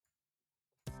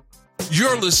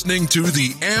You're listening to the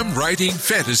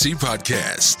AmWritingFantasy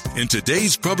Podcast. In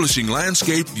today's publishing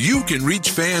landscape, you can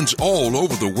reach fans all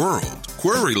over the world.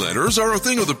 Query letters are a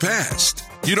thing of the past.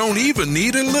 You don't even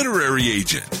need a literary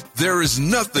agent. There is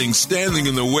nothing standing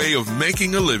in the way of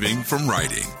making a living from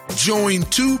writing. Join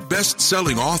two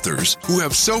best-selling authors who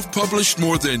have self-published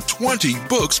more than 20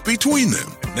 books between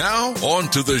them. Now, on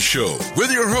to the show with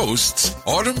your hosts,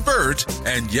 Autumn Burt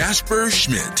and Jasper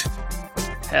Schmidt.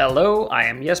 Hello, I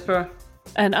am Jesper.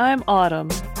 And I'm Autumn.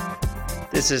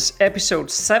 This is episode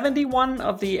 71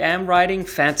 of the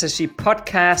AmWritingFantasy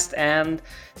Podcast, and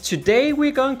today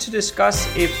we're going to discuss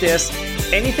if there's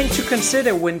anything to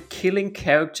consider when killing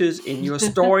characters in your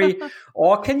story,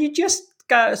 or can you just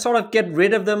sort of get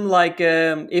rid of them, like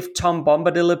if Tom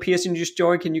Bombadil appears in your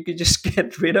story, can you just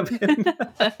get rid of him?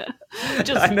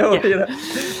 I know, yeah.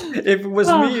 If it was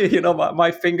me,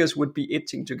 my fingers would be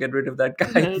itching to get rid of that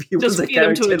guy. If he was a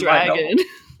character to a dragon.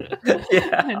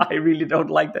 Yeah, I really don't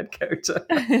like that character.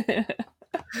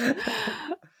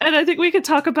 And I think we could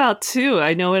talk about too.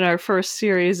 I know in our first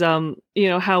series, how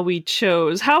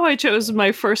I chose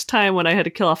my first time when I had to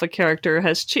kill off a character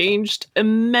has changed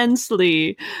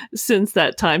immensely since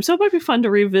that time. So it might be fun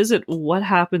to revisit what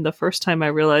happened the first time I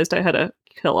realized I had to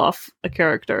kill off a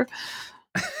character.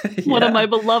 One of my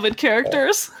beloved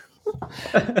characters.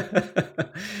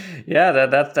 Yeah,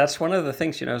 that's one of the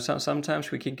things, sometimes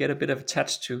we can get a bit of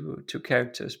attached to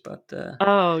characters, but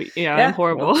I'm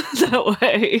horrible that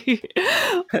way.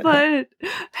 But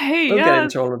hey, we'll get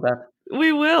into all of that.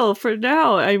 We will. For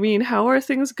now, I mean, how are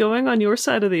things going on your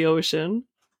side of the ocean?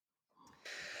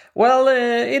 Well,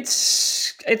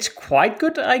 it's quite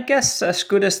good, I guess, as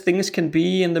good as things can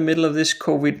be in the middle of this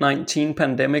COVID-19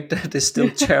 pandemic that is still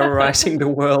terrorizing the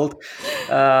world.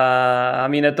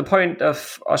 At the point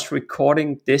of us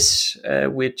recording this,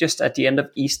 we're just at the end of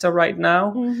Easter right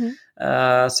now.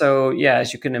 Mm-hmm. So,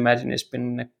 as you can imagine, it's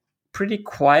been a pretty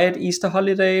quiet Easter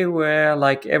holiday where,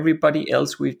 like everybody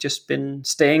else, we've just been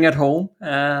staying at home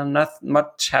and not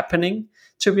much happening,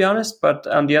 to be honest. But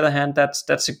on the other hand,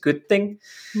 that's a good thing.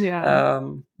 Yeah.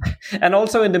 And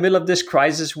also in the middle of this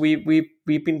crisis, we've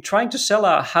been trying to sell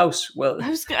our house. Well, I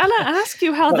was going to ask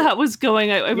you how that was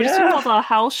going. I would assume all the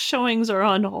house showings are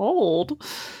on hold.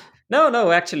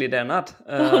 No, actually they're not.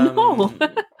 No.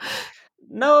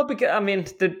 No, because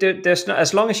there's no,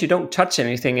 as long as you don't touch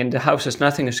anything in the houses,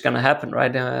 nothing is going to happen,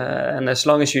 right? And as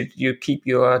long as you keep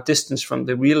your distance from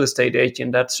the real estate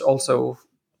agent, that's also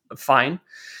fine.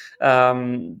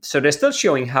 So they're still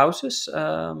showing houses,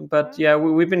 but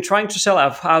we've been trying to sell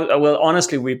our house. Well,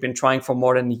 honestly, we've been trying for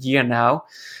more than a year now,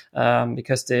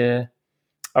 because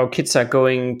our kids are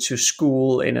going to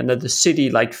school in another city,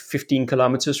 like 15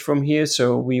 kilometers from here.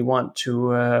 So we want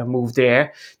to move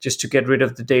there just to get rid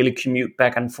of the daily commute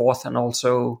back and forth, and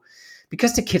also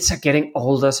because the kids are getting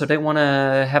older, so they want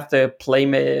to have the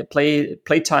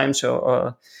play times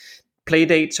or play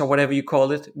dates or whatever you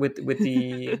call it with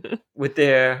with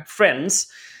their friends.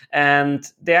 And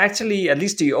they actually, at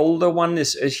least the older one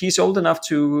he's old enough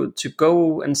to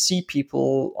go and see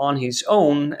people on his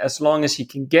own as long as he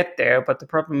can get there. But the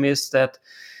problem is that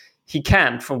he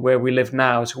can't from where we live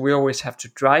now. So we always have to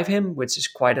drive him, which is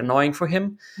quite annoying for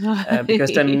him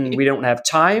because then we don't have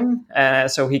time.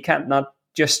 So he can't not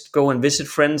just go and visit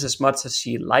friends as much as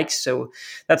he likes. So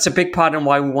that's a big part of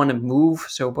why we want to move.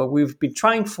 But we've been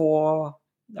trying for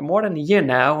more than a year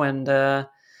now, and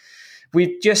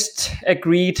we just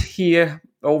agreed here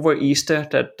over Easter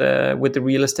that with the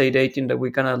real estate agent that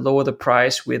we're going to lower the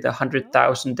price with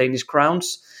 100,000 Danish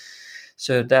crowns.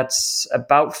 So that's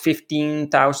about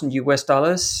 $15,000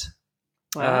 US.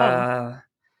 Wow.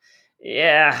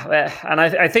 And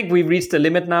I think we've reached the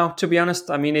limit now, to be honest.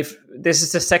 I mean, if this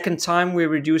is the second time we're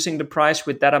reducing the price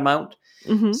with that amount.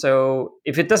 Mm-hmm. So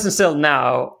if it doesn't sell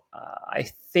now, I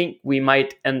think we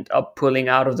might end up pulling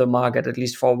out of the market, at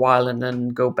least for a while, and then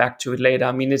go back to it later.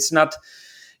 I mean, it's not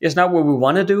what we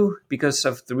want to do because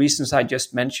of the reasons I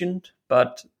just mentioned,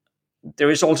 but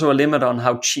there is also a limit on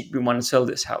how cheap we want to sell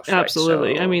this house.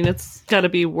 Absolutely. Right? So, I mean, it's got to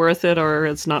be worth it or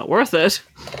it's not worth it.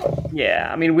 Yeah.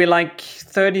 I mean, we're like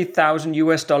 $30,000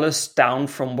 US down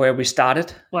from where we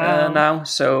started now.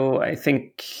 So I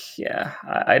think,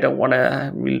 I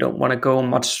really don't want to go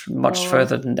much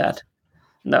further than that.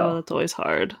 No. That's always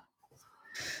hard.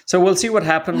 So we'll see what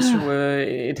happens.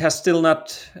 It has still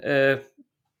not...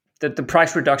 the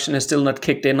price reduction has still not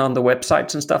kicked in on the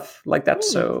websites and stuff like that.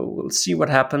 So we'll see what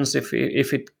happens if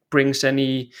it brings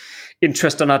any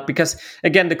interest or not. Because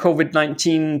again, the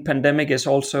COVID-19 pandemic is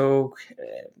also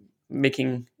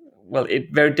making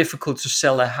it very difficult to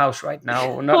sell a house right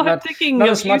now. I'm not thinking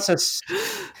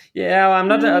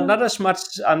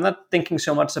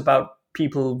so much about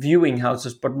people viewing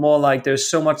houses, but more like there's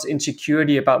so much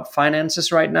insecurity about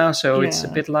finances right now. So it's a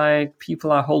bit like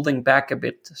people are holding back a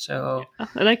bit. So,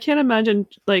 and I can't imagine,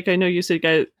 like, I know you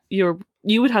said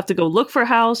you would have to go look for a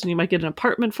house and you might get an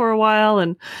apartment for a while.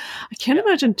 And I can't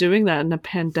imagine doing that in a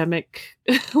pandemic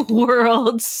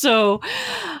world. So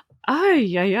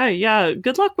yeah.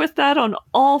 Good luck with that on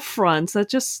all fronts.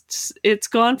 It's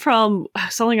gone from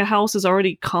selling a house is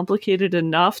already complicated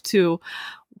enough to,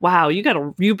 wow, you got a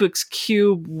Rubik's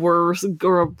Cube worth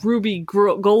or a Ruby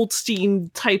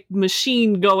Goldstein type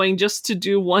machine going just to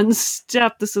do one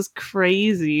step. This is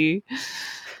crazy.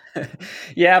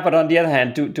 Yeah, but on the other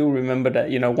hand, do remember that,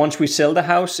 once we sell the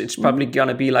house, it's probably going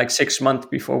to be like 6 months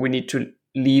before we need to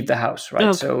leave the house, right?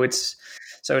 Okay.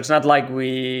 So it's not like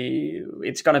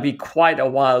it's going to be quite a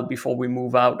while before we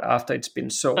move out after it's been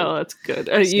sold. Oh, that's good.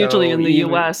 Usually in the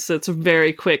US, it's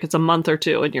very quick. It's a month or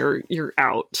two and you're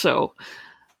out. So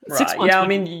 6 months. Yeah, I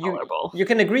mean, you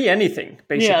can agree anything,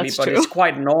 basically, but true. It's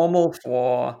quite normal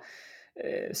for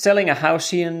selling a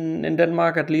house here in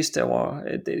Denmark, at least, or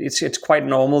it's quite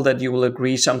normal that you will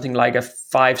agree something like a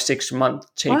 5-6 month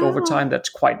takeover time. That's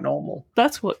quite normal.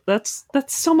 That's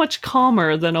so much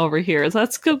calmer than over here.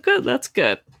 That's good. That's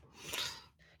good.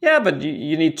 Yeah, but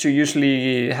you need to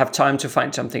usually have time to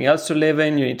find something else to live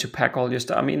in. You need to pack all your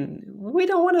stuff. I mean, we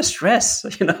don't want to stress,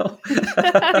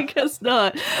 I guess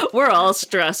not. We're all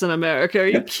stressed in America. Are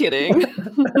you kidding?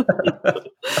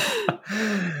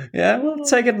 Yeah, we'll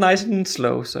take it nice and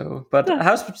slow. So, but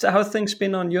how's things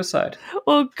been on your side?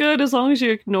 Well, good, as long as you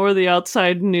ignore the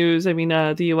outside news. I mean,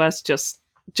 the U.S.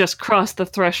 just crossed the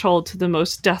threshold to the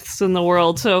most deaths in the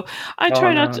world. So I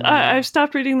try not to. I've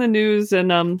stopped reading the news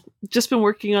and just been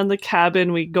working on the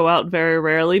cabin. We go out very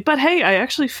rarely. But hey, I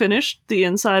actually finished the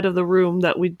inside of the room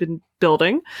that we'd been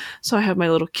building. So I have my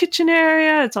little kitchen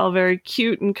area. It's all very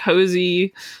cute and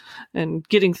cozy and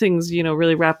getting things,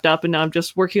 really wrapped up. And now I'm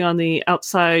just working on the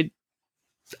outside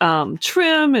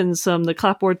trim and the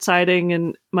clapboard siding,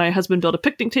 and my husband built a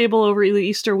picnic table over the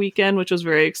Easter weekend, which was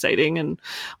very exciting, and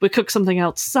we cooked something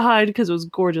outside because it was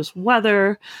gorgeous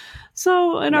weather.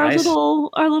 So in nice.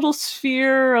 our little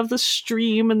sphere of the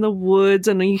stream and the woods,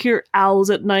 and you hear owls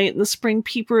at night and the spring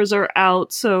peepers are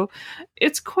out, so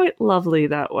it's quite lovely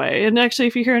that way. And actually,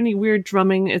 if you hear any weird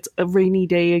drumming, it's a rainy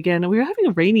day again, and we were having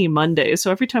a rainy Monday,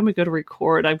 so every time we go to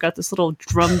record, I've got this little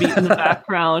drum beat in the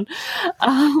background.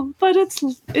 But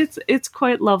it's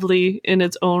quite lovely in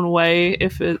its own way.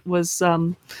 If it was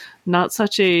not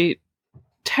such a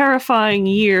terrifying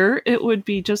year, it would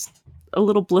be just a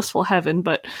little blissful heaven.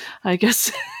 But I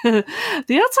guess the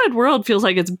outside world feels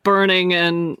like it's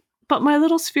burning, but my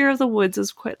little sphere of the woods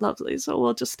is quite lovely, so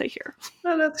we'll just stay here.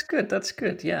 Oh, that's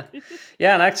good. Yeah.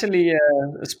 Yeah, and actually,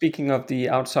 speaking of the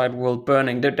outside world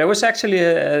burning, there was actually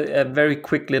a very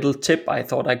quick little tip I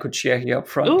thought I could share here up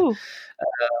front.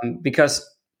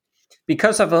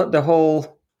 Because of the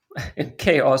whole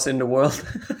chaos in the world,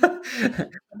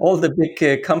 all the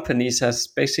big companies has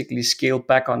basically scaled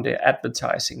back on their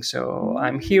advertising. So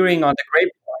I'm hearing on the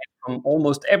grapevine from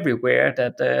almost everywhere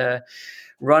that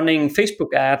running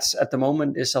Facebook ads at the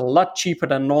moment is a lot cheaper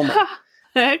than normal.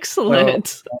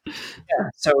 Excellent.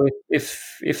 So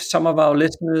if some of our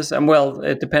listeners, and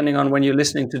depending on when you're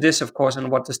listening to this, of course, and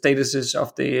what the status is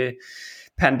of the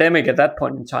pandemic at that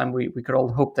point in time, we could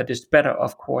all hope that it's better,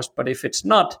 of course. But if it's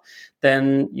not,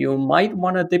 then you might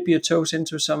want to dip your toes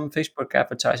into some Facebook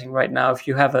advertising right now. If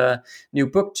you have a new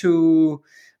book to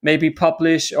maybe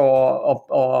publish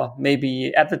or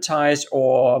maybe advertise,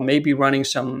 or maybe running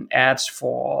some ads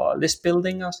for list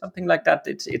building or something like that,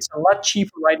 it's a lot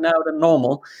cheaper right now than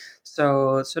normal.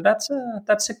 So that's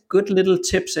a good little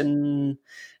tips and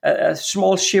a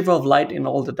small shiver of light in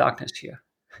all the darkness here.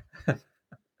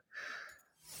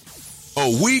 A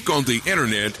week on the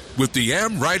internet with the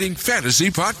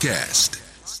AmWritingFantasy Podcast.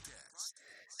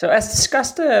 So as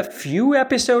discussed a few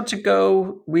episodes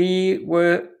ago, we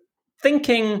were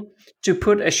thinking to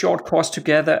put a short course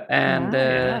together, and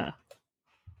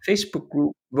Facebook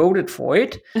group voted for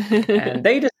it. And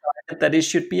they decided that it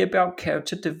should be about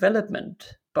character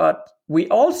development. But we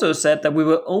also said that we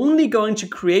were only going to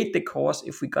create the course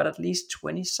if we got at least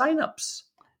 20 signups.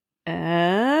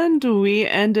 And we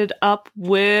ended up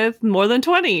with more than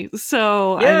 20.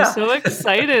 So I'm so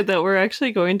excited that we're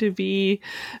actually going to be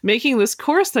making this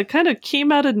course that kind of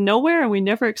came out of nowhere and we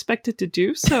never expected to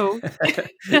do. So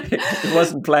it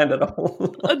wasn't planned at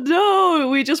all. No,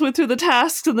 we just went through the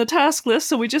tasks and the task list.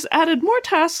 So we just added more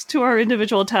tasks to our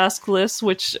individual task lists,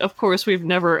 which of course we've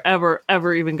never, ever,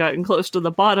 ever even gotten close to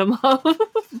the bottom of.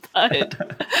 But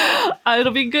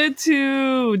it'll be good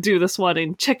to do this one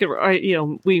and check it right.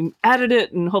 We added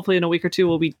it, and hopefully in a week or two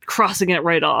we'll be crossing it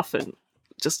right off, and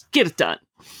just get it done.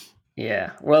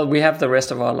 Yeah, well, we have the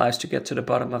rest of our lives to get to the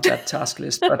bottom of that task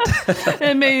list, but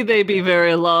and may they be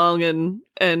very long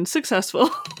and successful.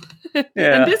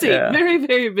 And busy, very,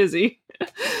 very busy.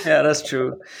 Yeah, that's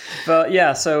true. But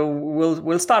yeah, so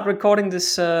we'll start recording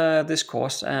this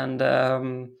course,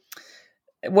 and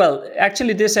well,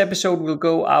 actually, this episode will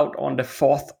go out on the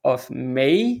 4th of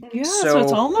May. Yeah, so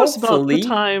it's almost about the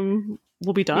time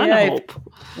we'll be done, I hope.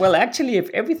 Well, actually, if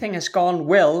everything has gone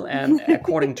well and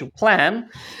according to plan,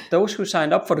 those who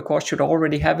signed up for the course should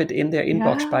already have it in their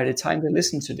inbox by the time they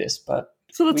listen to this. But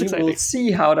so that's exciting. We'll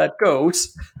see how that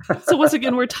goes. So once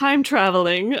again, we're time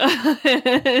traveling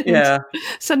and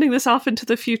sending this off into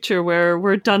the future where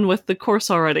we're done with the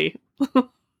course already.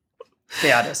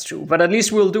 Yeah, that's true. But at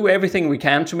least we'll do everything we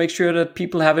can to make sure that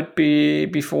people have it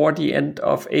before the end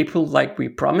of April, like we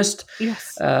promised.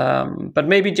 Yes. But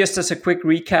maybe just as a quick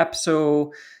recap.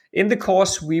 So in the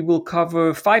course, we will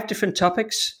cover 5 different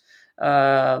topics.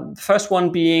 First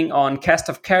one being on cast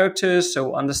of characters.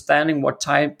 So understanding what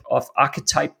type of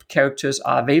archetype characters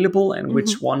are available and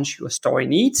which ones your story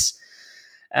needs.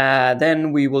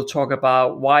 Then we will talk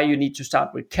about why you need to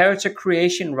start with character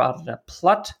creation rather than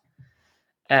plot.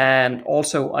 And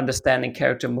also understanding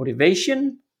character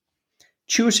motivation,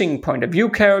 choosing point of view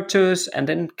characters, and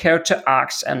then character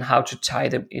arcs and how to tie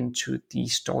them into the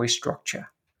story structure.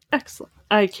 Excellent.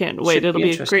 I can't wait. It'll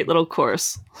be a great little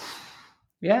course.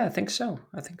 Yeah, I think so.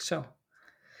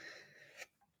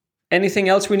 Anything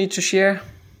else we need to share?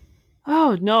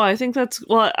 Oh, no, I think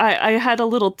I had a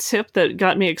little tip that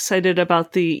got me excited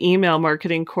about the email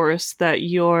marketing course that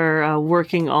you're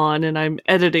working on, and I'm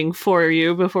editing for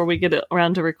you before we get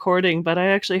around to recording. But I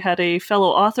actually had a fellow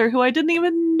author who I didn't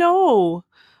even know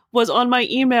was on my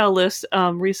email list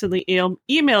recently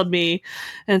emailed me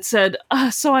and said,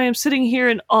 so I am sitting here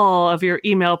in awe of your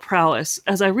email prowess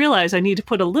as I realize I need to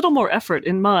put a little more effort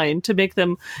in mine to make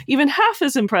them even half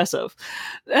as impressive.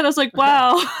 And I was like,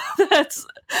 wow, I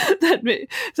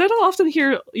don't often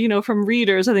hear, from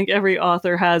readers. I think every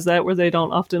author has that, where they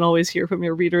don't often always hear from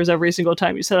your readers every single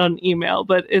time you send out an email,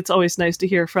 but it's always nice to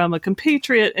hear from a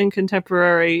compatriot and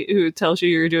contemporary who tells you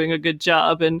you're doing a good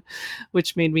job, and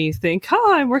which made me think,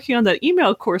 I'm working on that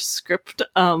email course script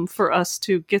for us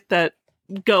to get that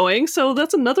going. So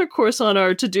that's another course on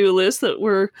our to-do list that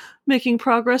we're making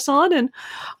progress on, and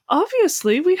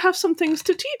obviously we have some things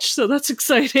to teach, so that's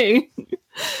exciting.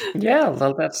 Yeah,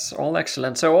 well, that's all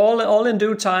excellent. So all in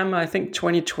due time. I think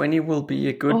 2020 will be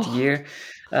a good year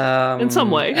in some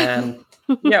way. And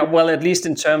yeah, well, at least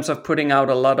in terms of putting out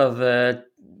a lot of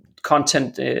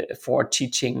content for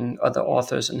teaching other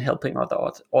authors and helping other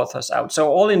authors out.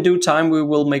 So all in due time, we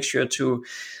will make sure to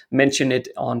mention it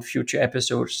on future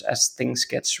episodes as things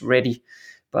gets ready.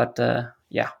 But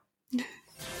yeah.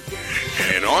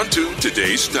 And on to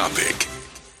today's topic.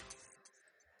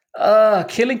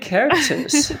 Killing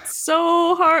characters. It's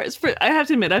so hard. I have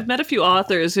to admit, I've met a few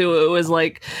authors who it was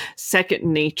like second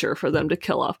nature for them to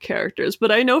kill off characters.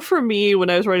 But I know for me, when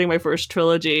I was writing my first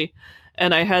trilogy,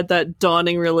 and I had that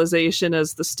dawning realization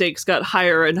as the stakes got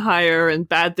higher and higher and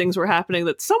bad things were happening,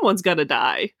 that someone's got to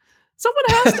die. Someone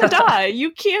has to die.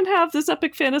 You can't have this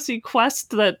epic fantasy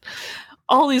quest that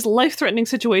all these life-threatening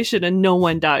situations and no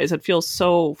one dies. It feels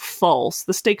so false.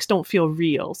 The stakes don't feel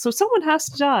real. So someone has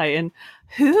to die. And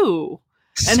who?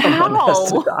 And Someone how?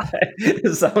 has to die.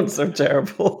 It sounds so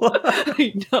terrible.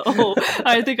 I know.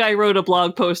 I think I wrote a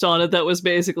blog post on it that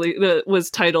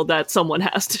was titled that someone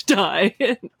has to die.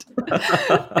 And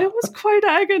it was quite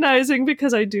agonizing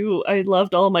because I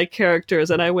loved all my characters,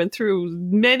 and I went through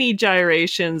many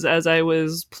gyrations as I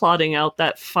was plotting out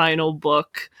that final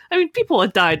book. I mean, people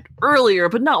had died earlier,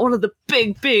 but not one of the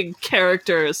big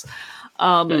characters.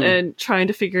 And trying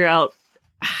to figure out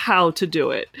how to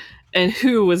do it and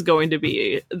who was going to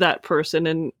be that person.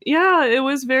 And yeah, it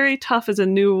was very tough as a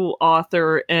new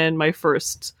author and my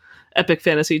first epic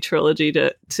fantasy trilogy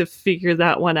to figure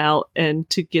that one out and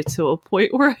to get to a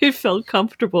point where I felt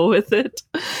comfortable with it.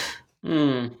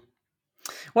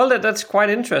 Well, that's quite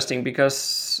interesting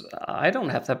because I don't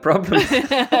have that problem.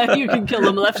 You can kill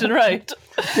them left and right.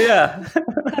 Yeah.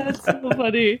 That's so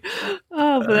funny.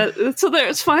 So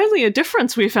there's finally a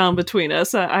difference we found between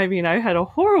us. I mean, I had a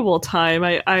horrible time.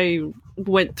 I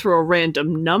went through a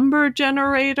random number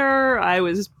generator. I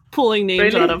was pulling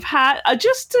names out of hat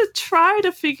just to try to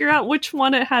figure out which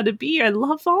one it had to be. I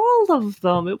love all of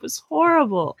them. It was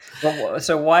horrible.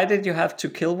 So why did you have to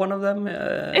kill one of them?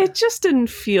 It just didn't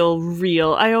feel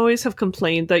real. I always have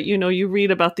complained that, you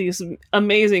read about these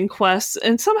amazing quests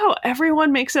and somehow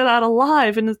everyone makes it out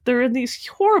alive and they're in these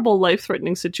horrible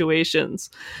life-threatening situations.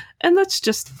 And that's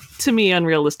just, to me,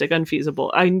 unrealistic,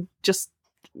 unfeasible.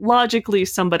 logically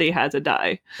somebody had to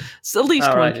die. So at least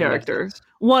one character,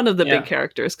 one of the big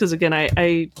characters. Because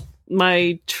again,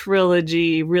 my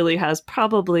trilogy really has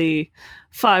probably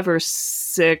 5 or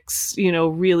 6,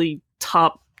 really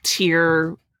top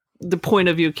tier, the point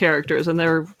of view characters, and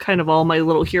they're kind of all my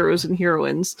little heroes and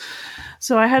heroines.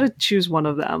 So I had to choose one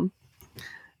of them.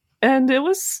 And it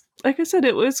was, like I said,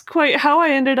 it was quite, how I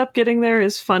ended up getting there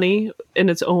is funny in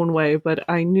its own way, but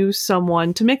I knew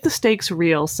someone, to make the stakes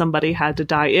real, somebody had to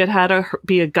die. It had to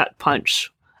be a gut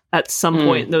punch at some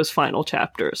point in those final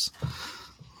chapters.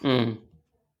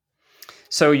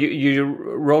 So you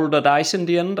rolled a dice in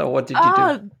the end, or what did you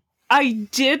do? I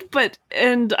did,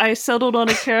 and I settled on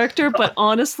a character, but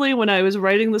honestly, when I was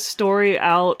writing the story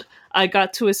out, I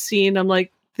got to a scene, I'm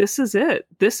like, this is it.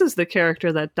 This is the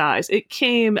character that dies. It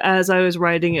came as I was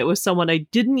writing it was someone I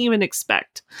didn't even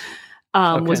expect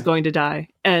was going to die,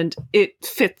 and it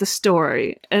fit the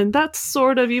story. And that's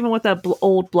sort of, even with that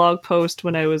old blog post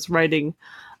when I was writing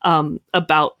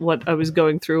about what I was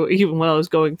going through, even when I was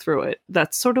going through it,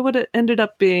 that's sort of what it ended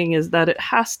up being, is that it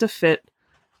has to fit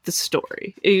the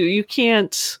story. You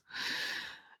can't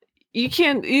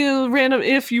random,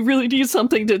 if you really need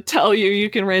something to tell you,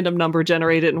 you can random number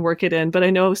generate it and work it in. But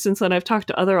I know since then I've talked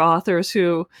to other authors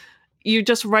who you're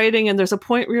just writing and there's a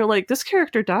point where you're like, this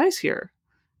character dies here.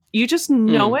 You just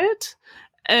know it.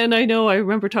 And I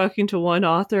remember talking to one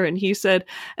author and he said,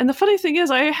 and the funny thing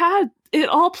is I had it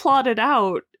all plotted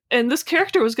out, and this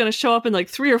character was going to show up in like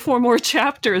 3 or 4 more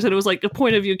chapters, and it was like a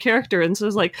point of view character. And so it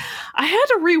was like, I had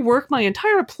to rework my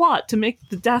entire plot to make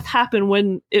the death happen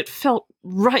when it felt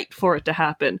right for it to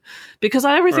happen. Because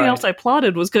everything else I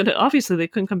plotted was going to, obviously they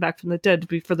couldn't come back from the dead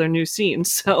for their new scene.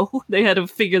 So they had to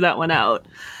figure that one out.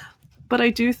 But I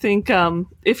do think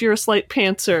if you're a slight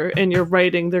pantser and you're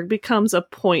writing, there becomes a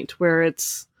point where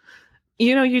it's,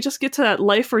 you just get to that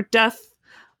life or death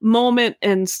moment,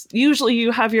 and usually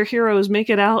you have your heroes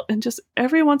make it out, and just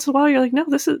every once in a while you're like, no,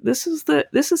 this is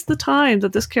the time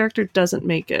that this character doesn't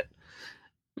make it,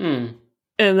 and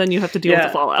then you have to deal with the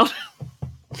fallout.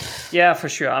 Yeah, for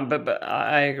sure. But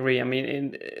I agree. I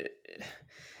mean,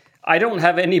 I don't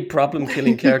have any problem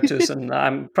killing characters, and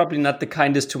I'm probably not the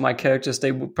kindest to my characters.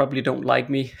 They probably don't like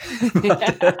me.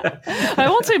 I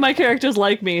won't say my characters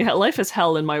like me. Life is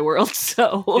hell in my world,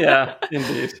 so yeah,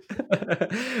 indeed.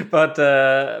 But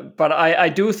I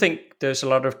do think there's a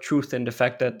lot of truth in the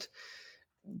fact that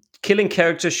killing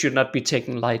characters should not be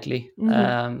taken lightly.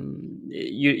 There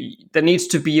needs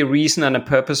to be a reason and a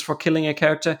purpose for killing a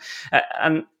character,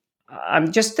 and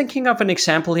I'm just thinking of an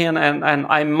example here, and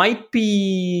I might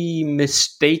be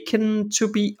mistaken, to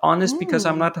be honest, because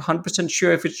I'm not 100%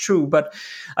 sure if it's true. But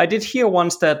I did hear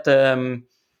once that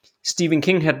Stephen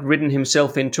King had written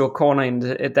himself into a corner in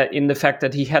the fact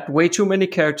that he had way too many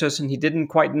characters and he didn't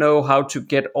quite know how to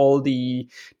get all the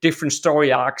different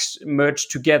story arcs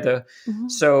merged together.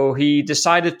 So he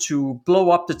decided to blow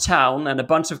up the town and a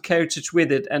bunch of characters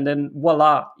with it, and then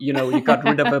voila, you got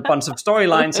rid of a bunch of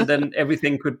storylines, and then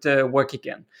everything could work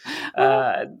again.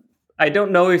 I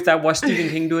don't know if that was Stephen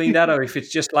King doing that or if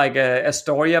it's just like a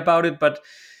story about it, but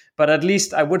at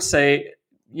least I would say,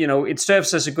 it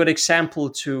serves as a good example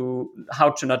to how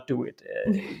to not do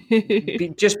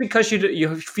it. Just because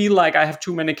you feel like I have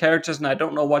too many characters and I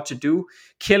don't know what to do,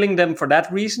 killing them for that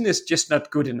reason is just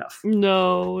not good enough.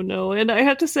 No. And I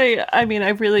have to say, I mean,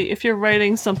 if you're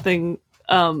writing something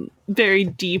very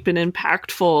deep and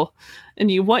impactful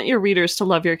and you want your readers to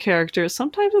love your characters,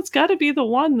 sometimes it's got to be the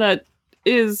one that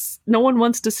is no one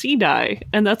wants to see die.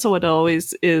 And that's what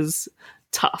always is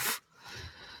tough.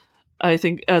 I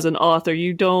think as an author,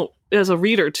 as a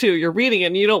reader too, you're reading it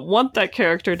and you don't want that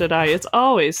character to die. It's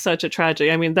always such a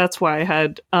tragedy. I mean, that's why I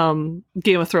had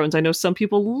Game of Thrones. I know some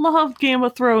people loved Game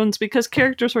of Thrones because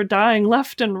characters were dying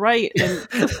left and right. And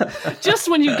just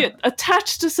when you get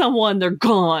attached to someone, they're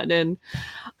gone. And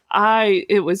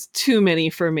it was too many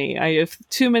for me. If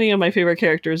too many of my favorite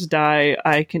characters die,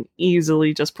 I can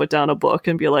easily just put down a book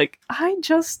and be like,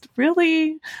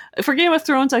 for Game of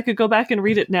Thrones, I could go back and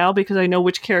read it now because I know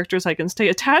which characters I can stay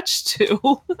attached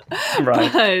to.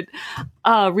 Right.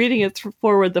 But reading it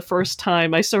forward the first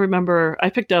time, I still remember I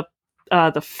picked up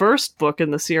the first book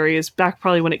in the series back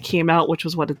probably when it came out, which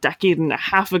was a decade and a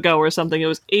half ago or something. It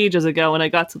was ages ago, and I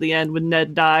got to the end when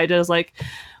Ned died. I was like,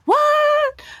 what?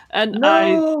 And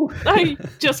no! I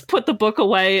just put the book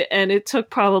away, and it took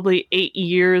probably 8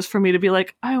 years for me to be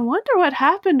like, I wonder what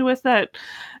happened with that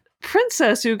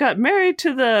princess who got married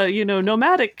to the,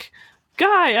 nomadic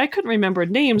guy. I couldn't remember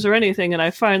names or anything, and I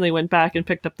finally went back and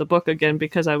picked up the book again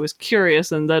because I was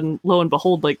curious, and then lo and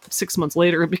behold, like 6 months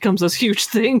later, it becomes this huge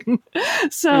thing.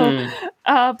 So,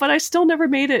 but I still never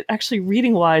made it, actually,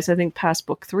 reading-wise, I think, past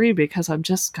book 3, because I'm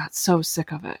just got so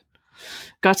sick of it.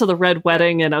 Got to the Red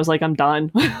Wedding, and I was like, I'm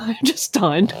done. I'm just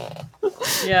done.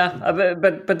 Yeah,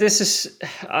 but this is,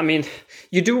 I mean,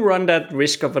 you do run that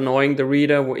risk of annoying the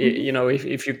reader, you know,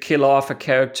 if you kill off a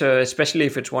character, especially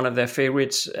if it's one of their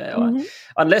favorites.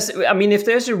 Unless, I mean, if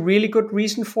there's a really good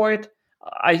reason for it,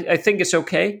 I think it's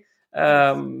okay.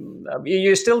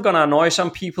 You're still going to annoy some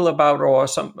people about, or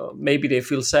maybe they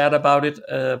feel sad about it.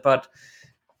 But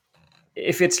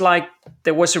if it's like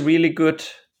there was a really good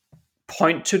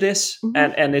point to this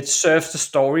and it serves the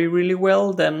story really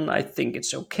well, then I think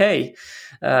it's okay.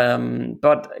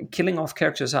 But killing off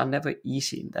characters are never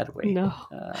easy in that way. No,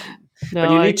 but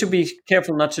you need to be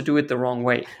careful not to do it the wrong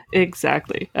way.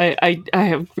 Exactly. I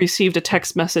have received a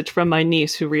text message from my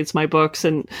niece who reads my books,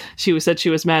 and she said she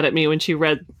was mad at me when she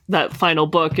read that final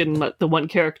book and the one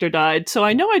character died. So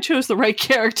I know I chose the right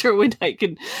character when I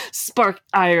can spark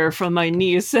ire from my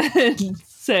niece and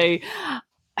say,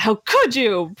 how could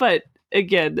you? But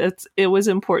again, it was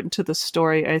important to the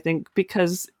story, I think,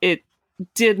 because it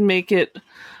did make it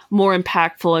more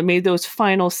impactful and made those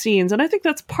final scenes. And I think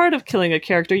that's part of killing a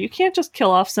character. You can't just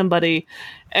kill off somebody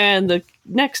and the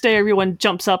next day everyone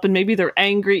jumps up and maybe they're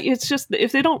angry. It's just,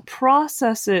 if they don't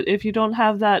process it, if you don't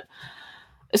have that,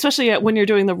 especially when you're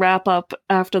doing the wrap up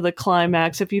after the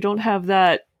climax, if you don't have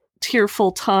that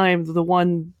tearful time, the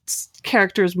one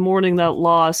character's mourning that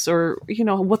loss, or you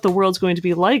know what the world's going to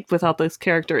be like without this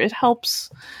character, it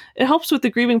helps with the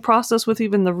grieving process, with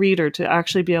even the reader, to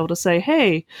actually be able to say,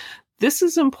 hey, this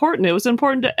is important, it was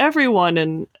important to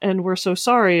everyone, and we're so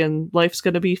sorry, and life's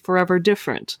going to be forever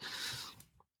different.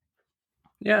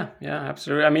 Yeah,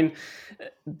 absolutely. I mean,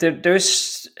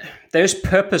 there's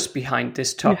purpose behind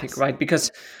this topic, yes. Right?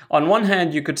 Because on one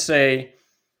hand you could say,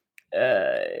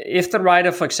 if the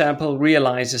writer, for example,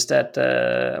 realizes that,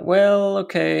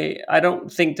 I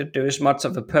don't think that there is much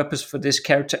of a purpose for this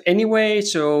character anyway,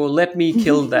 so let me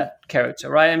kill that character,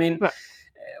 right? I mean,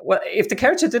 well, if the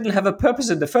character didn't have a purpose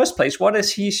in the first place, what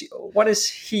is he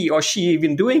or she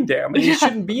even doing there? I mean, he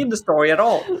shouldn't be in the story at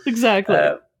all. Exactly.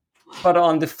 But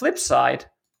on the flip side,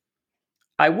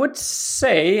 I would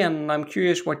say, and I'm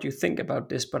curious what you think about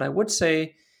this, but I would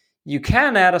say you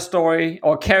can add a story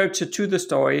or character to the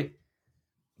story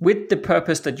with the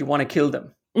purpose that you want to kill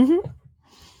them. Mm-hmm.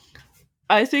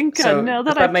 I think now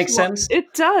that makes sense.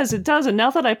 It does. And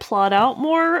now that I plot out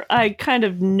more, I kind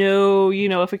of know,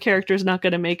 if a character is not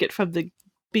going to make it from the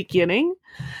beginning,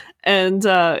 and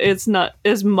it's not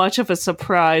as much of a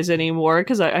surprise anymore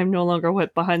because I'm no longer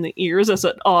wet behind the ears as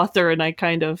an author, and I've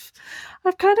kind of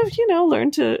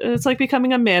learned to. It's like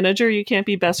becoming a manager. You can't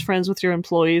be best friends with your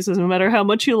employees, no matter how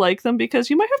much you like them,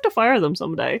 because you might have to fire them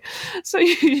someday. So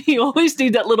you always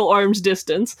need that little arm's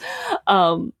distance,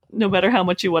 no matter how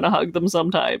much you want to hug them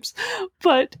sometimes.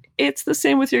 But it's the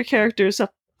same with your characters.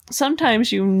 Sometimes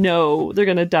they're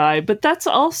going to die, but that's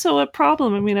also a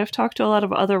problem. I mean, I've talked to a lot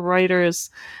of other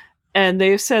writers, and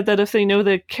they've said that if they know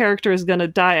the character is going to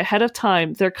die ahead of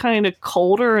time, they're kind of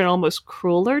colder and almost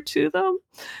crueler to them.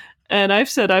 And I've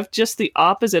said I've just the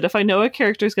opposite. If I know a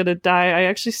character is going to die, I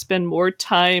actually spend more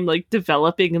time like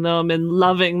developing them and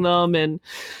loving them, and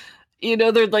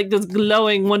they're like this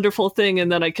glowing, wonderful thing, and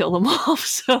then I kill them off.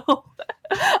 So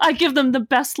I give them the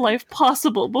best life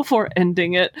possible before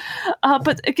ending it.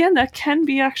 But again, that can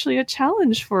be actually a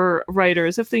challenge for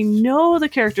writers. If they know the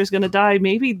character is going to die,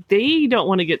 maybe they don't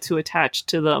want to get too attached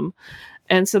to them.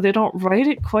 And so they don't write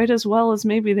it quite as well as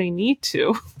maybe they need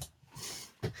to.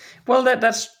 Well,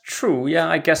 that's true. Yeah,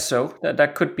 I guess so.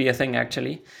 That could be a thing,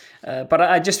 actually. But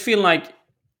I just feel like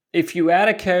if you add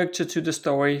a character to the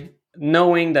story,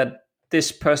 knowing that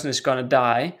this person is going to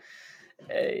die,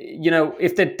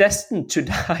 if they're destined to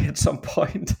die at some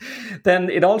point, then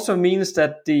it also means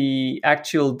that the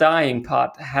actual dying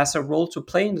part has a role to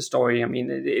play in the story. I mean,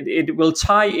 it will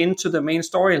tie into the main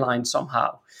storyline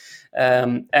somehow.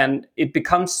 And it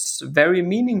becomes very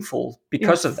meaningful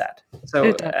because of that.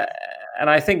 So, and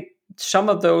I think some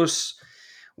of those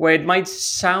where it might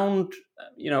sound,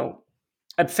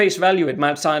 at face value, it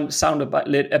might sound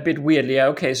a bit weirdly.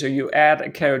 Okay, so you add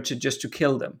a character just to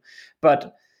kill them.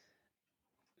 But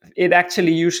it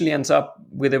actually usually ends up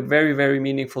with a very, very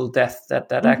meaningful death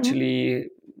that actually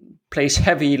plays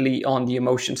heavily on the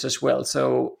emotions as well.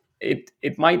 So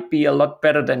it might be a lot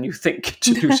better than you think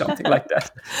to do something like that.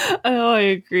 Oh, I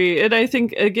agree. And I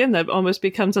think, again, that almost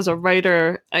becomes, as a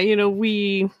writer,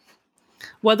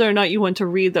 whether or not you want to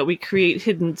read that we create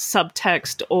hidden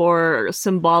subtext or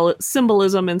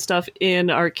symbolism and stuff in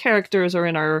our characters or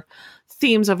in our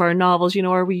themes of our novels.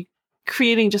 Are we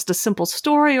creating just a simple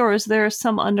story, or is there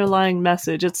some underlying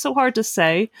message? It's so hard to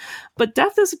say, but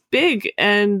death is big.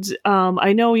 And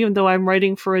I know, even though I'm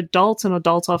writing for adults and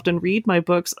adults often read my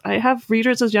books, I have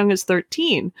readers as young as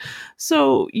 13.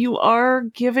 So you are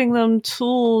giving them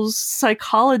tools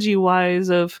psychology wise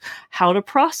of how to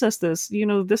process this.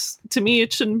 This, to me,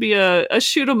 it shouldn't be a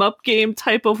shoot 'em up game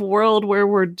type of world where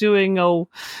we're doing,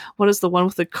 what is the one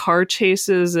with the car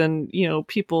chases and,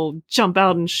 people jump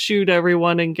out and shoot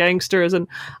everyone and gangsters. And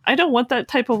I don't want that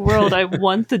type of world. I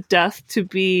want the death to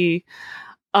be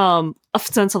a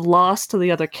sense of loss to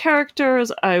the other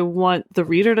characters. I want the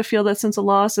reader to feel that sense of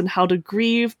loss and how to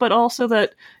grieve, but also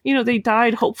that, they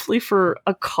died hopefully for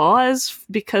a cause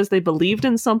because they believed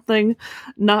in something,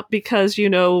 not because,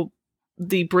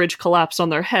 the bridge collapsed on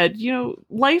their head.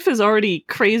 Life is already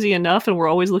crazy enough, and we're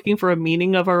always looking for a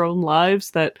meaning of our own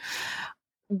lives, that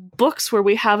books where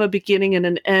we have a beginning and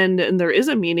an end, and there is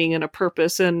a meaning and a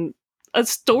purpose and a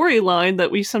storyline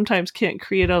that we sometimes can't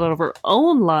create out of our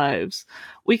own lives,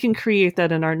 we can create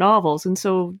that in our novels. And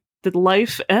so the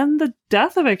life and the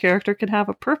death of a character can have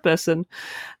a purpose. And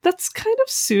that's kind of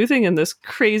soothing in this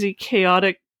crazy,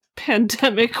 chaotic,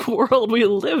 pandemic world we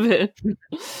live in.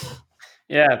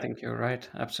 Yeah, I think you're right.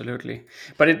 Absolutely.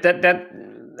 But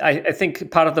I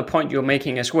think part of the point you're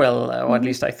making as well, or at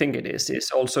least I think it is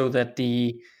also that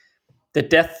the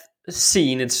death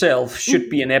scene itself should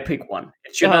be an epic one.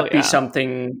 It should not be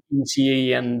something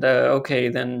easy and okay,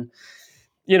 then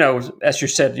as you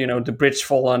said, the bridge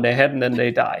fall on their head and then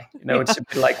they die. It's a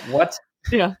bit like, what?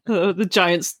 Yeah, the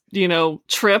giants,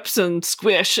 trips and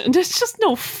squish, and it's just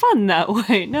no fun that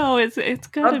way. No, it's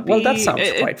gotta be. Well, that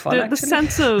sounds quite fun. The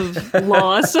sense of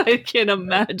loss, I can't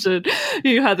imagine.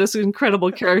 You have this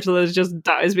incredible character that just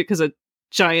dies because a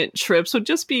giant trips would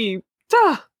just be,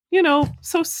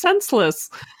 so senseless.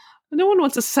 No one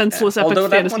wants a senseless epic although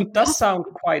fantasy. Although that one does sound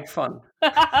quite fun.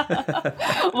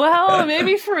 Well,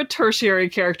 maybe for a tertiary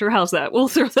character. How's that? We'll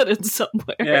throw that in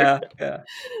somewhere. Yeah.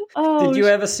 Oh, did you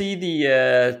ever see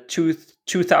the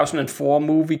 2004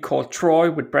 movie called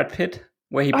Troy with Brad Pitt,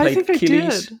 where he played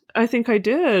Achilles? I think I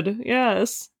did.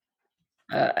 Yes.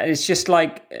 It's just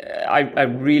like I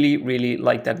really, really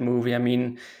like that movie. I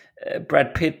mean,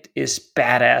 Brad Pitt is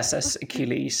badass as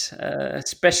Achilles.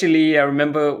 Especially, I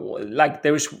remember like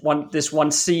there was this one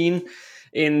scene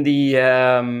in the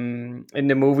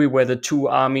movie where the two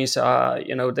armies are,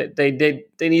 they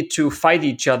need to fight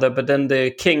each other, but then the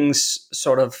kings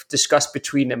sort of discuss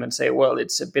between them and say, well,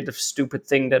 it's a bit of a stupid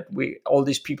thing that all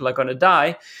these people are going to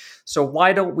die. So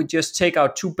why don't we just take our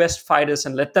two best fighters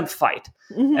and let them fight?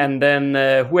 Mm-hmm. And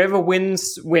then whoever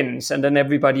wins, and then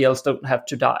everybody else don't have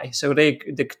to die. So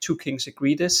the two kings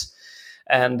agree this.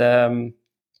 And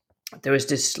there is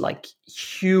this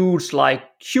huge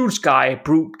guy,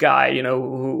 brute guy,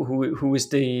 who is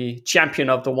the champion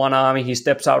of the one army. He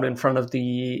steps out in front of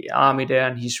the army there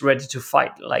and he's ready to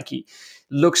fight. Like, he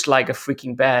looks like a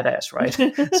freaking badass,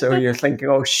 right? So you're thinking,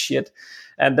 oh shit.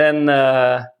 And then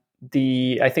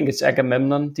I think it's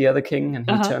Agamemnon, the other king, and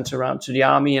he turns around to the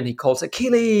army and he calls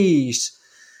Achilles,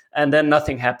 and then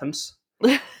nothing happens.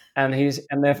 and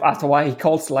then after a while he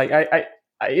calls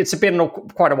it's been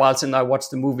quite a while since I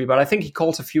watched the movie, but I think he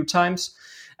calls a few times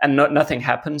and nothing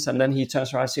happens. And then he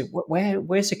turns around and says,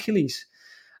 where's Achilles?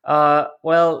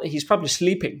 Well, he's probably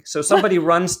sleeping. So somebody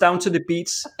runs down to the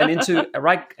beach and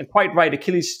quite right,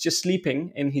 Achilles is just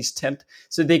sleeping in his tent.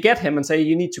 So they get him and say,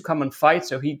 you need to come and fight.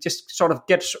 So he just sort of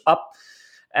gets up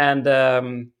and,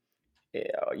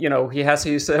 he has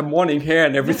his morning hair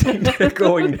and everything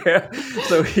going there.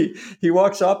 So he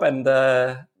walks up and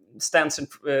stands in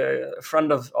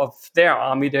front of their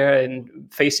army there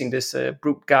and facing this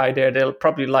brute guy there. They're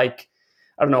probably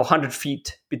 100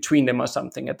 feet between them or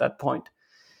something at that point.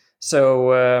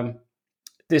 So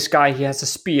this guy, he has a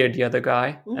spear, the other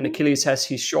guy, and Achilles has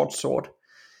his short sword.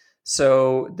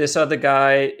 So this other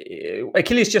guy,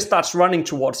 Achilles just starts running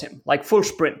towards him, like full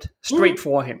sprint, straight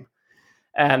for him.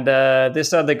 And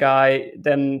this other guy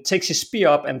then takes his spear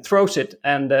up and throws it.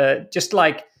 And just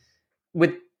like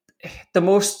with the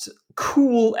most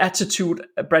cool attitude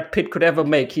Brad Pitt could ever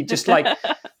make, he just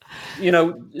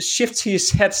shifts his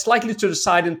head slightly to the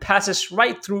side and passes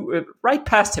right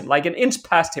past him, like an inch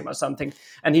past him or something.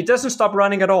 And he doesn't stop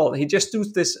running at all. He just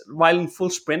does this violent full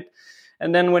sprint.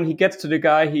 And then when he gets to the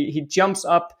guy, he jumps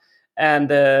up and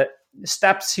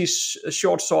stabs his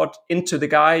short sword into the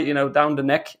guy, down the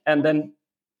neck. And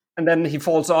then he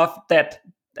falls off dead.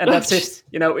 And that's it.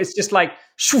 It's just like,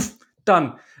 shoof,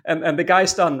 done. And the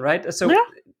guy's done, right? So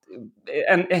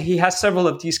and he has several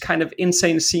of these kind of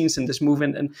insane scenes in this movie,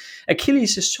 and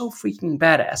Achilles is so freaking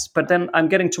badass. But then I'm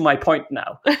getting to my point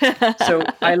now. So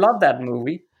I love that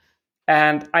movie,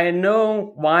 and I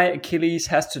know why Achilles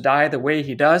has to die the way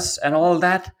he does and all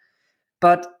that,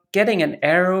 but getting an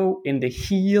arrow in the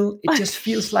heel, it just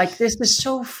feels like this is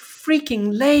so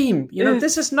freaking lame.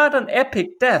 This is not an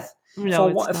epic death.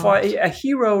 No, for a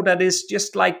hero that is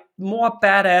just like more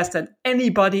badass than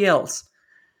anybody else.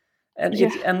 And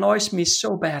it annoys me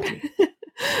so badly.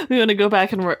 We want to go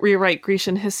back and rewrite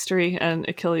Grecian history, and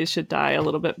Achilles should die a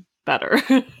little bit better.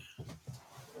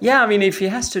 Yeah, I mean, if he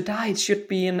has to die, it should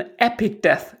be an epic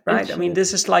death, right? I mean,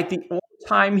 this is like the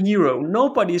all-time hero.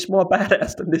 Nobody is more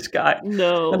badass than this guy.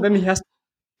 No. And then he has to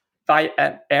die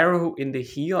an arrow in the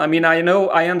heel. I mean, I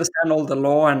understand all the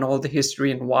lore and all the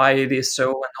history and why it is so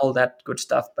and all that good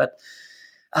stuff, but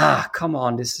come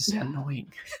on, this is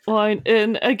annoying. Well,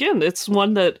 and again, it's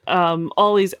one that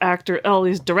all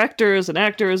these directors and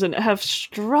actors and have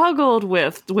struggled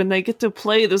with when they get to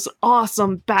play this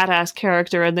awesome badass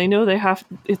character, and they know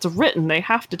it's written, they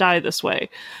have to die this way.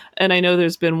 And I know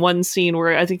there's been one scene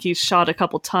where I think he's shot a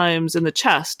couple times in the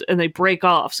chest, and they break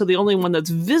off. So the only one that's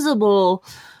visible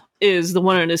is the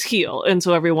one on his heel, and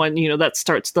so everyone, that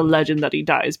starts the legend that he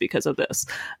dies because of this.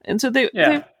 And so they've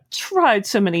tried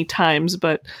so many times,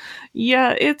 but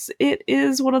it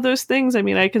is one of those things. I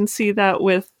mean, I can see that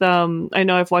with I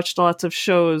know I've watched lots of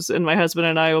shows, and my husband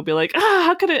and I will be like,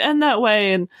 how could it end that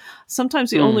way? And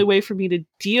sometimes the only way for me to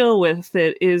deal with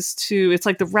it is it's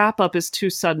like the wrap up is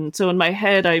too sudden. So in my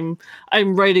head, I'm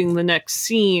writing the next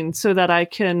scene so that I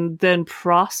can then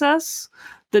process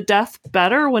the death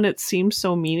better when it seems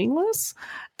so meaningless.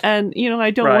 And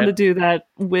I don't want to do that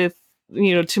with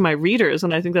to my readers.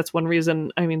 And I think that's one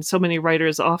reason, I mean, so many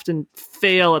writers often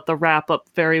fail at the wrap up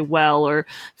very well, or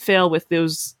fail with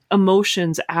those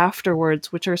emotions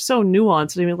afterwards, which are so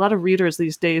nuanced. I mean, a lot of readers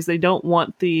these days, they don't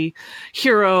want the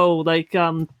hero like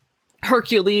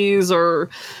Hercules or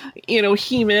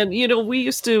He-Man. We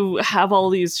used to have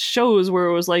all these shows where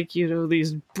it was like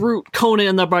these brute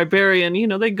Conan the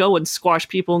Barbarian, they go and squash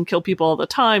people and kill people all the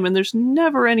time, and there's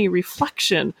never any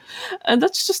reflection. And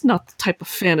that's just not the type of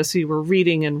fantasy we're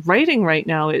reading and writing right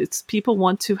now. It's people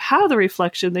want to have the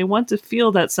reflection, they want to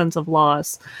feel that sense of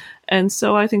loss. And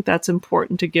so I think that's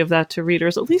important to give that to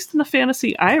readers, at least in the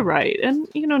fantasy I write. And,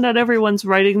 not everyone's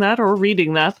writing that or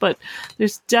reading that, but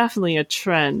there's definitely a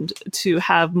trend to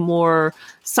have more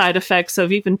side effects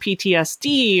of even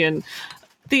PTSD and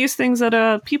these things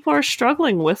that people are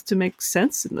struggling with to make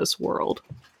sense in this world.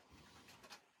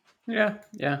 Yeah.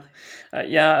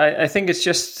 I think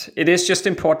it is just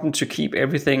important to keep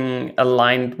everything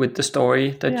aligned with the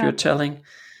story that you're telling.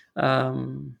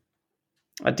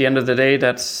 At the end of the day,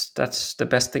 that's the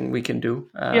best thing we can do.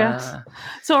 Yes.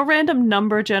 So a random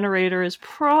number generator is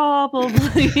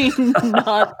probably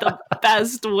not the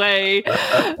best way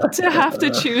to have to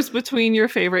choose between your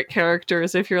favorite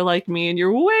characters if you're like me and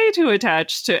you're way too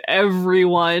attached to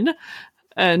everyone.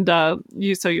 And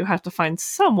you have to find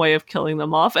some way of killing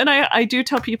them off. And I do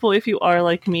tell people, if you are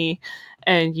like me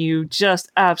and you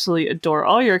just absolutely adore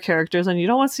all your characters and you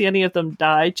don't want to see any of them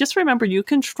die, just remember you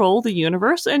control the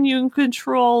universe and you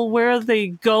control where they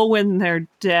go when they're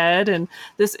dead. And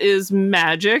this is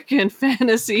magic and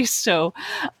fantasy. So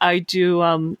I do,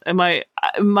 my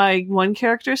one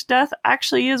character's death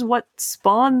actually is what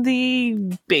spawned the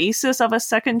basis of a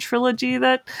second trilogy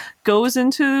that goes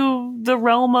into the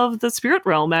realm of the spirit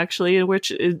realm, actually,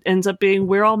 which ends up being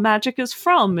where all magic is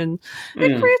from. And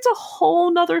it creates a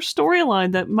whole nother storyline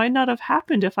that might not have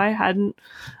happened if I hadn't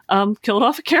killed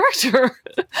off a character,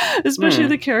 especially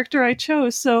the character I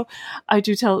chose. So I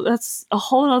do that's a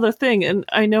whole other thing. And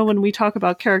I know when we talk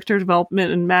about character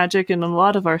development and magic and a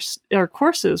lot of our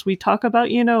courses, we talk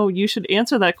about, you should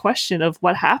answer that question of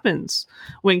what happens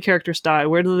when characters die.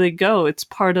 Where do they go? It's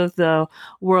part of the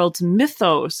world's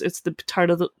mythos. It's the part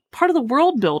of the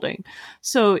world building.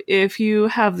 So if you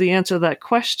have the answer to that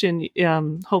question,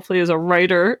 hopefully as a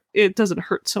writer, it doesn't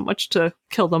hurt so much to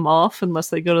kill them off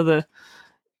unless they go to the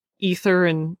ether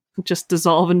and just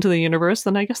dissolve into the universe,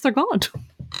 then I guess they're gone.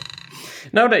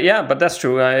 No, but that's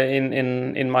true.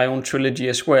 In my own trilogy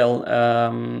as well,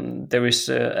 there is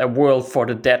a world for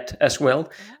the dead as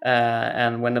well.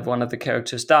 And when one of the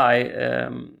characters die,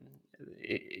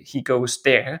 he goes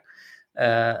there.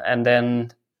 And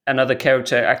then another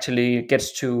character actually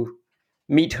gets to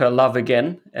meet her love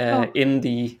again in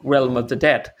the realm of the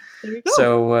dead. There you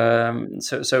go.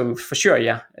 So for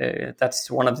sure, that's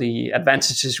one of the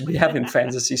advantages we have in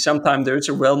fantasy. Sometimes there is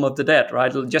a realm of the dead,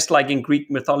 right? Just like in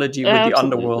Greek mythology with the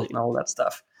underworld and all that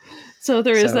stuff. So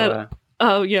there is that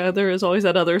Oh yeah, there is always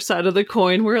that other side of the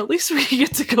coin where at least we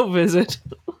get to go visit.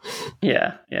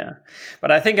 Yeah. But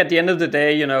I think at the end of the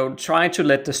day, try to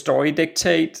let the story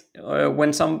dictate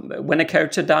when a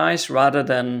character dies, rather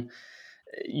than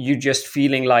you just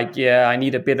feeling like, I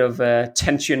need a bit of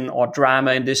tension or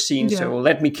drama in this scene, so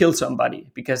let me kill somebody,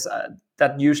 because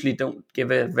that usually don't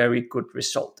give a very good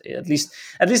result. At least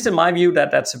in my view,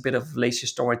 that's a bit of lazy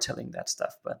storytelling, that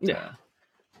stuff. But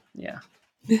yeah.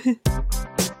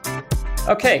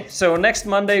 Okay, so next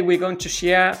Monday we're going to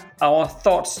share our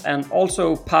thoughts and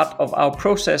also part of our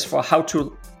process for how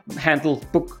to handle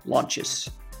book launches.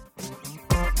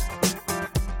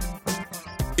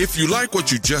 If you like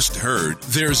what you just heard,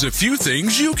 there's a few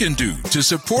things you can do to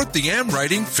support the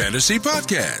AmWritingFantasy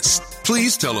Podcast.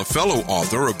 Please tell a fellow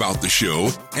author about the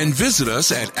show and visit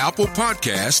us at Apple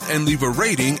Podcast and leave a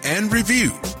rating and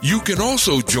review. You can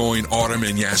also join Autumn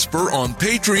and Jasper on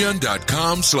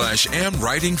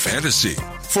patreon.com/AmWritingFantasy.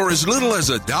 For as little as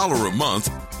 $1 a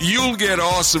month, you'll get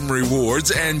awesome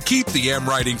rewards and keep the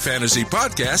AmWritingFantasy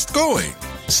Podcast going.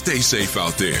 Stay safe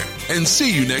out there and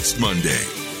see you next Monday.